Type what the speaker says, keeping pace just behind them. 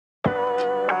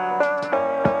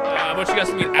guys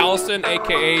to meet Allison,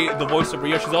 aka the voice of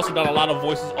Rio. She's also done a lot of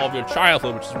voices of your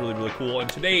childhood, which is really, really cool. And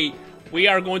today, we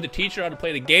are going to teach her how to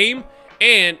play the game.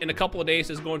 And in a couple of days,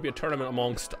 there's going to be a tournament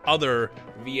amongst other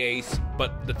VAs.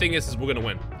 But the thing is we're going to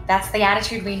win. That's the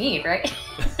attitude we need, right?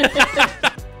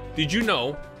 Did you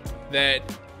know that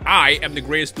I am the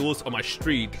greatest duelist on my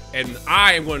street, and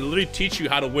I am going to literally teach you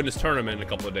how to win this tournament in a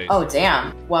couple of days? Oh,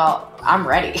 damn. Well, I'm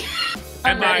ready.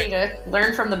 I'm ready to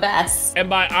learn from the best. And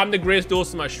by I'm the greatest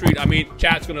duelist on my street, I mean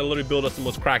chat's going to literally build us the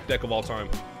most cracked deck of all time.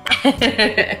 You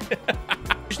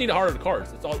just need a harder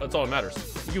cards. That's all that matters.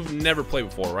 You've never played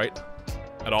before, right?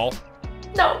 At all?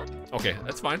 No. Okay,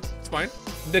 that's fine. It's fine.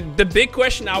 The big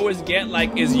question I always get,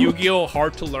 like, is Yu-Gi-Oh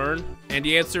hard to learn? And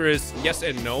the answer is yes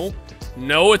and no.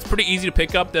 No, it's pretty easy to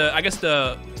pick up. I guess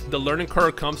the learning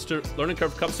curve comes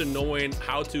to knowing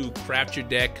how to craft your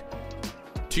deck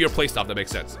to your playstyle, if that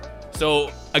makes sense.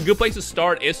 So a good place to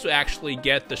start is to actually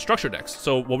get the structure decks.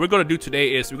 So what we're going to do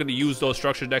today is we're going to use those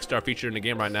structure decks that are featured in the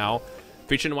game right now,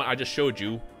 featuring what I just showed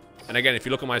you. And again, if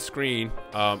you look at my screen,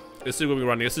 this is what we're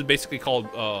running. This is basically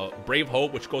called Brave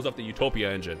Hope, which goes up the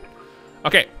Utopia engine.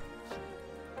 Okay,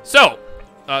 so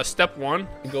step one,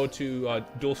 go to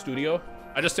Duel Studio.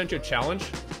 I just sent you a challenge.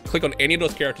 Click on any of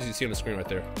those characters you see on the screen right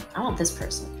there. I want this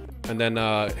person. And then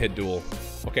hit Duel.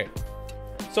 Okay,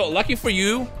 so lucky for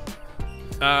you,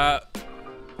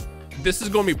 this is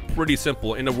going to be pretty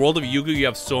simple. In the world of Yu-Gi-Oh, you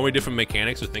have so many different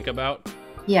mechanics to think about.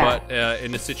 Yeah. But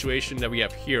in the situation that we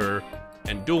have here,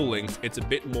 and Duel Links, it's a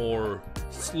bit more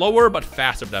slower but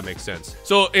faster, if that makes sense.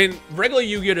 So in regular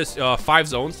Yu-Gi-Oh, there's 5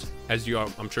 zones, as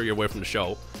I'm sure you're aware from the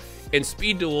show. In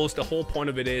speed duels, the whole point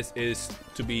of it is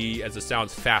to be, as it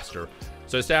sounds, faster.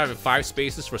 So instead of having 5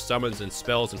 spaces for summons and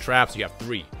spells and traps, you have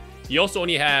 3. You also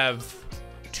only have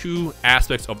 2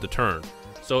 aspects of the turn.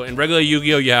 So in regular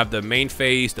Yu-Gi-Oh, you have the main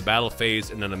phase, the battle phase,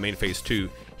 and then the main phase 2.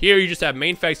 Here, you just have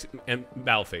main phase and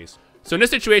battle phase. So in this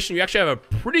situation, you actually have a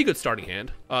pretty good starting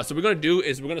hand. So what we're going to do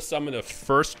is we're going to summon the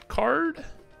first card.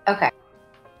 Okay.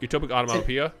 Utopic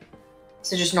Onomatopoeia.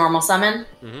 So just normal summon?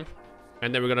 Mm-hmm.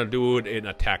 And then we're going to do it in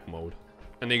attack mode.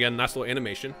 And again, nice little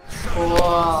animation.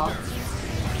 Cool.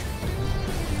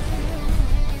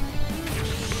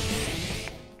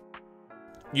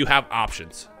 You have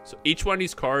options. So each one of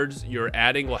these cards you're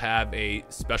adding will have a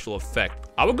special effect.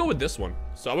 I would go with this one.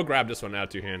 So I would grab this one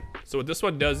out to your hand. So what this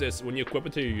one does is when you equip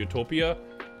it to your Utopia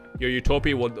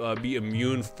will be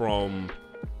immune from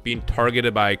being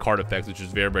targeted by card effects, which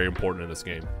is very, very important in this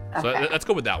game. Okay. So let's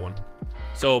go with that one.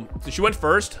 So since you went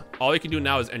first, all you can do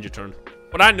now is end your turn.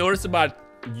 What I noticed about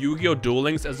Yu-Gi-Oh! Duel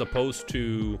Links as opposed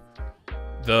to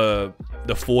the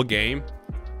full game,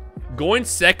 going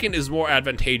second is more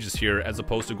advantageous here as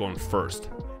opposed to going first.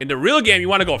 In the real game, you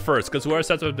want to go first because whoever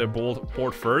sets up their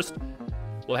board first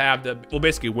will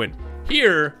basically win.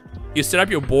 Here, you set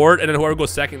up your board and then whoever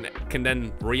goes second can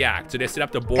then react. So they set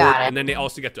up the board and then they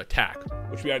also get to attack,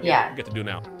 which we get to do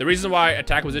now. The reason why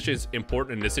attack position is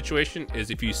important in this situation is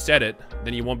if you set it,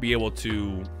 then you won't be able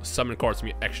to summon cards from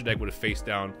your extra deck with a face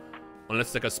down unless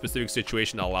it's like a specific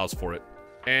situation that allows for it.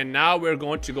 And now we're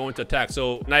going to go into attack.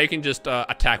 So now you can just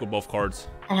attack with both cards.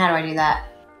 And how do I do that?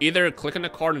 Either click on the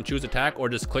card and choose attack, or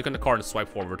just click on the card and swipe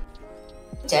forward.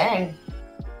 Dang.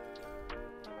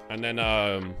 And then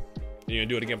you're gonna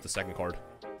do it again with the second card.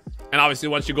 And obviously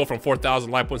once you go from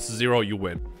 4,000 life points to 0, you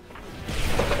win.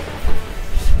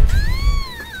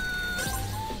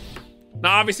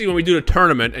 Now obviously when we do the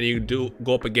tournament and you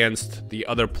go up against the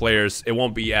other players, it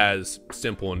won't be as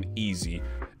simple and easy.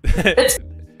 It's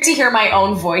to hear my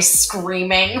own voice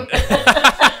screaming.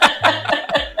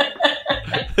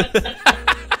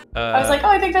 I was like, oh,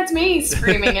 I think that's me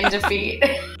screaming in defeat.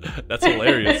 That's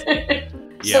hilarious.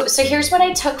 Yeah. So here's what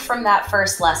I took from that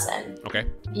first lesson. Okay.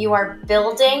 You are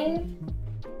building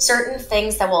certain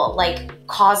things that will like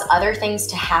cause other things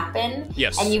to happen.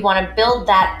 Yes. And you want to build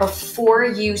that before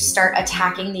you start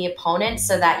attacking the opponent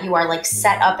so that you are like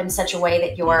set up in such a way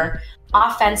that your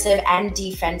offensive and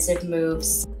defensive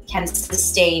moves can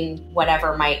sustain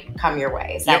whatever might come your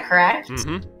way. Is that correct?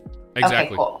 Mm-hmm. Exactly.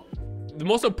 Okay, cool. The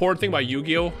most important thing about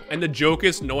Yu-Gi-Oh! And the joke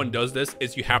is no one does this,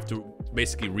 is you have to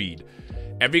basically read.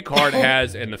 Every card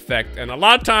has an effect, and a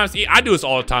lot of times, I do this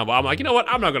all the time, but I'm like, you know what,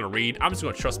 I'm not gonna read, I'm just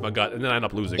gonna trust my gut, and then I end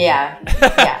up losing. Yeah,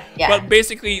 yeah. But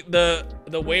basically, the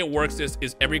way it works is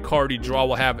every card you draw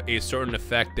will have a certain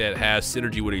effect that has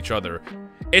synergy with each other.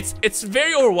 It's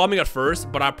very overwhelming at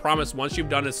first, but I promise once you've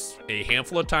done this a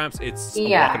handful of times, it's a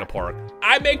walk in the park.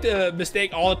 I make the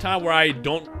mistake all the time where I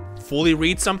don't fully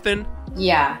read something.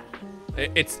 Yeah.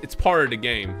 It's part of the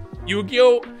game.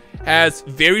 Yu-Gi-Oh! has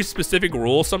very specific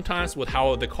rules sometimes with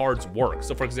how the cards work.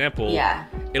 So for example,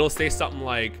 it'll say something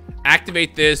like,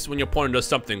 activate this when your opponent does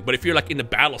something, but if you're like in the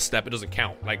battle step, it doesn't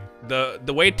count. Like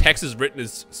the way text is written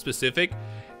is specific,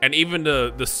 and even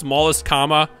the smallest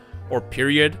comma or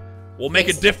period will make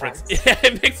a difference. Yeah,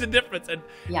 it makes a difference. And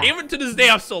even to this day,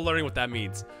 I'm still learning what that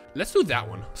means. Let's do that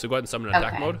one. So go ahead and summon in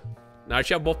attack mode. Now that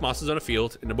you have both monsters on the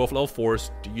field and they're both level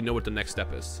 4s, do you know what the next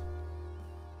step is?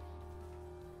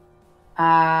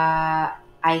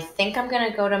 I think I'm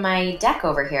gonna go to my deck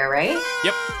over here, right?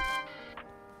 Yep.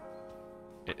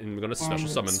 And we're gonna special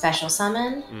summon. Special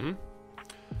summon? Mm-hmm.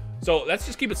 So let's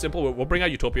just keep it simple. We'll bring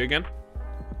out Utopia again.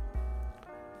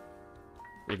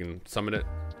 You can summon it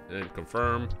and then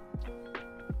confirm.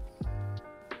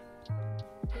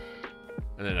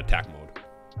 And then attack mode.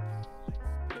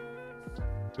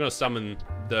 We're gonna summon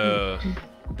the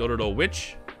Dodo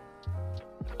Witch.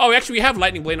 Oh, actually, we have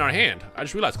Lightning Blade in our hand. I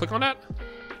just realized. Click on that.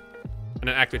 And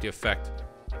then activate the effect.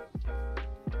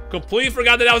 Completely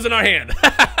forgot that was in our hand.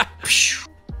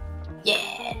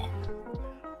 Yeah.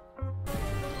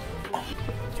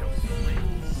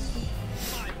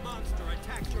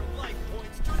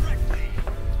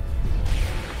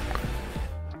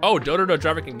 Oh, Dodo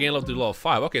driver can gain level to level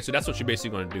 5. Okay, so that's what you're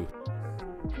basically gonna do.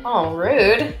 Oh,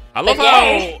 rude. I love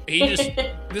how he just,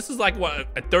 this is like what,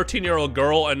 a 13-year-old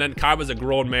girl, and then Kaiba's a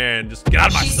grown man. Just get out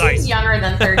of my sight. She's younger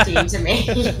than 13 to me.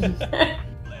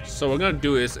 So what we're gonna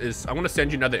do is I'm gonna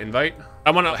send you another invite.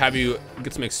 I wanna have you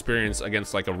get some experience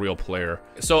against like a real player.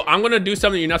 So I'm gonna do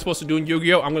something you're not supposed to do in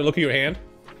Yu-Gi-Oh! I'm gonna look at your hand.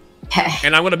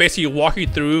 And I'm gonna basically walk you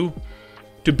through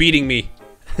to beating me.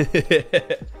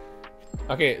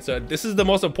 Okay, so this is the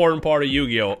most important part of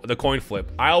Yu-Gi-Oh! The coin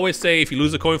flip. I always say if you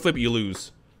lose a coin flip, you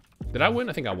lose. Did I win?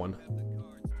 I think I won.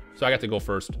 So I got to go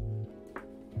first.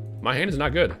 My hand is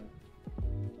not good.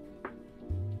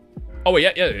 Oh wait,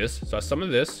 yeah, it is. So I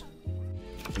summon this.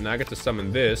 And now I get to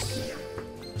summon this.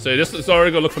 So this is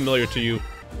already gonna look familiar to you.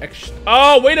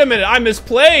 Oh, wait a minute, I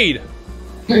misplayed!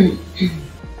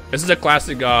 This is a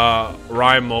classic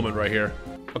rhyme moment right here.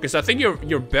 Okay, so I think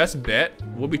your best bet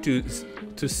will be to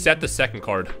set the second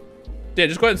card. Yeah,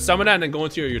 just go ahead and summon that and then go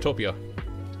into your Utopia.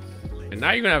 And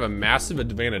now you're gonna have a massive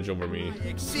advantage over me.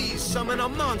 Summon a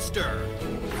monster.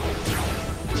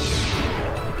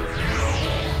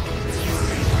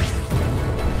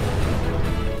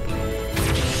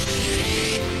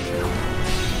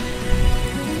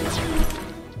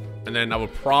 And then I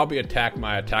would probably attack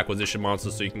my attack acquisition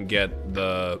monster so you can get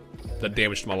the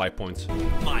damage to my life points.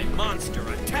 My monster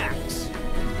attacks.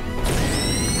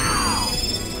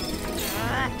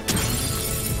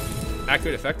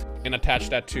 Activate effect and attach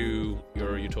that to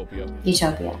your Utopia.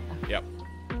 Utopia. Yep.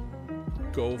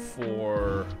 Go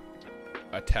for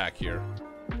attack here.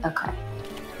 Okay.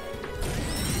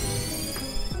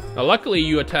 Now, luckily,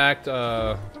 you attacked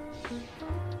the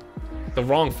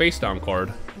wrong face down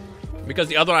card because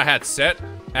the other one I had set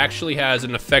actually has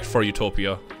an effect for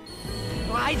Utopia.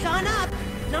 Rise on up,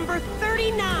 number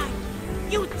 39,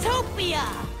 Utopia.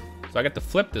 So I get to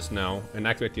flip this now and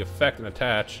activate the effect and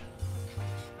attach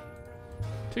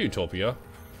to Utopia.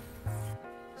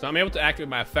 So I'm able to activate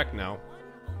my effect now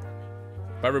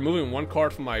by removing one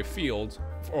card from my field,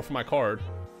 or from my card.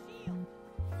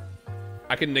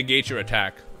 I can negate your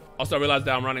attack. Also, I realized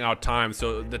that I'm running out of time,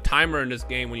 so the timer in this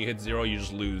game, when you hit 0, you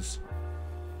just lose.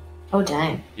 Oh,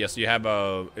 dang. Yes, you have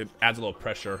it adds a little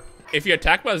pressure. If you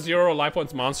attack by 0 life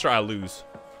points monster, I lose.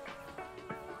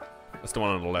 That's the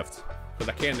one on the left. Because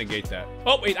I can't negate that.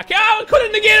 Oh, wait, I could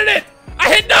have negated it!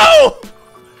 I hit no!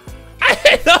 I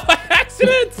hit no by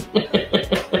accident!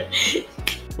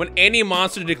 When any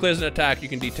monster declares an attack, you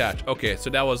can detach. Okay, so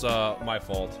that was my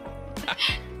fault.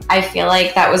 I feel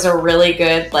like that was a really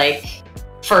good, like,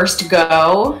 first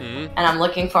go, and I'm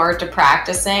looking forward to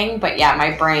practicing, but yeah,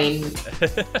 my brain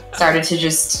started to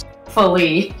just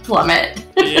fully plummet.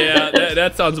 Yeah,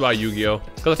 that sounds about Yu-Gi-Oh!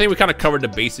 Because I think we kind of covered the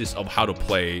basis of how to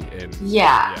play. And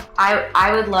yeah.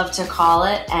 I would love to call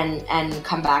it and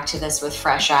come back to this with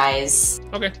fresh eyes.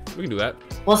 Okay, we can do that.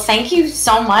 Well, thank you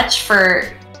so much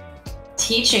for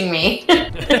teaching me.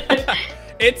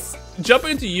 It's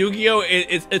jumping into Yu-Gi-Oh!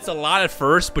 It's a lot at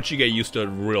first, but you get used to it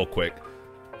real quick.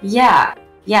 Yeah.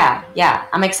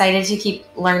 I'm excited to keep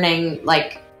learning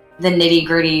like the nitty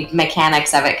gritty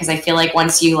mechanics of it because I feel like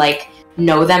once you like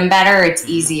know them better, it's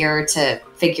easier to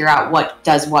figure out what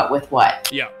does what with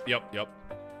what. Yep.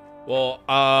 Well,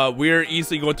 we're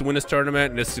easily going to win this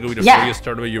tournament, and this is going to be the biggest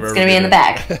tournament you've ever been in. It's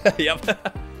going to be in the bag.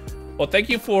 Yep. Well, thank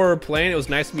you for playing. It was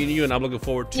nice meeting you, and I'm looking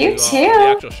forward to you too.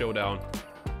 The actual showdown.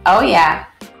 Oh, yeah.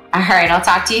 All right, I'll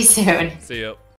talk to you soon. See ya.